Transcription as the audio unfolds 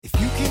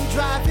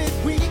drive it,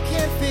 we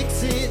can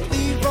fix it.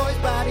 Leroy's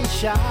Body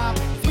Shop.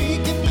 We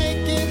can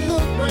make it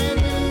look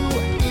brand new.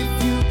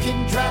 If you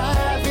can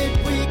drive it,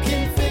 we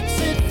can fix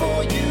it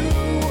for you.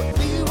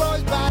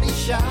 Leroy's Body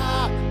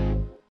Shop.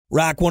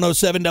 Rock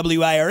 107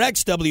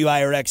 WIRX,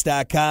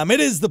 WIRX.com.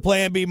 It is the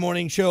Plan B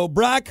Morning Show.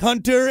 Brock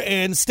Hunter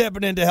and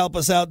stepping in to help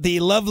us out,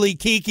 the lovely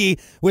Kiki.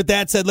 With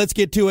that said, let's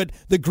get to it.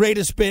 The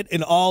greatest bit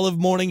in all of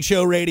morning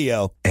show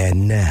radio.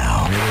 And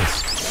now,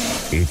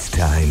 it's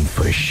time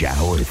for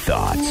Shower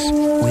Thoughts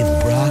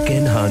with Brock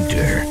and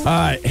Hunter.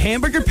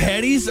 Hamburger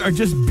patties are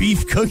just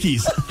beef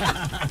cookies.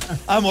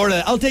 I'm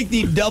ordering. I'll take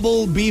the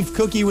double beef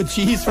cookie with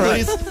cheese,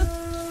 please.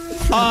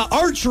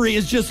 Archery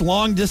is just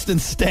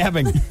long-distance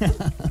stabbing.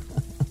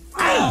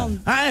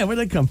 Where'd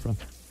that come from?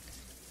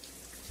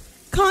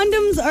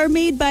 Condoms are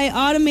made by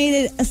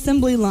automated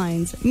assembly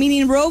lines,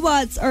 meaning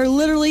robots are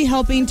literally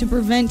helping to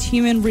prevent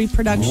human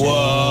reproduction. Whoa.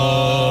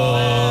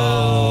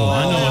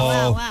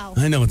 Wow.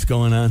 I know what's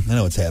going on. I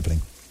know what's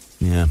happening.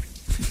 Yeah.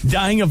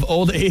 Dying of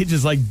old age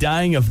is like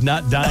dying of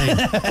not dying.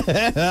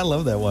 I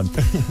love that one.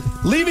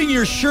 Leaving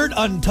your shirt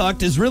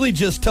untucked is really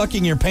just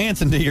tucking your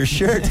pants into your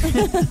shirt.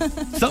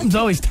 Something's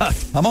always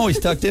tucked. I'm always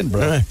tucked in,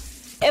 bro.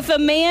 If a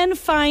man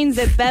finds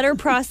a better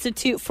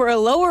prostitute for a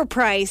lower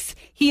price,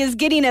 he is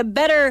getting a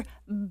better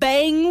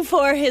bang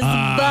for his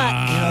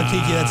buck. You know,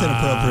 Kiki, that's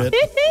inappropriate.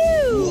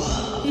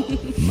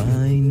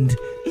 Mind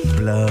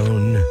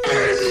blown.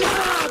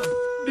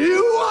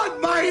 You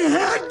want my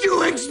head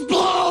to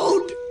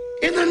explode?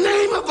 In the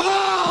name of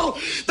all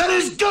that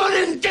is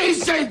good and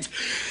decent,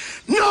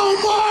 no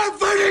more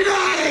for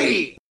today!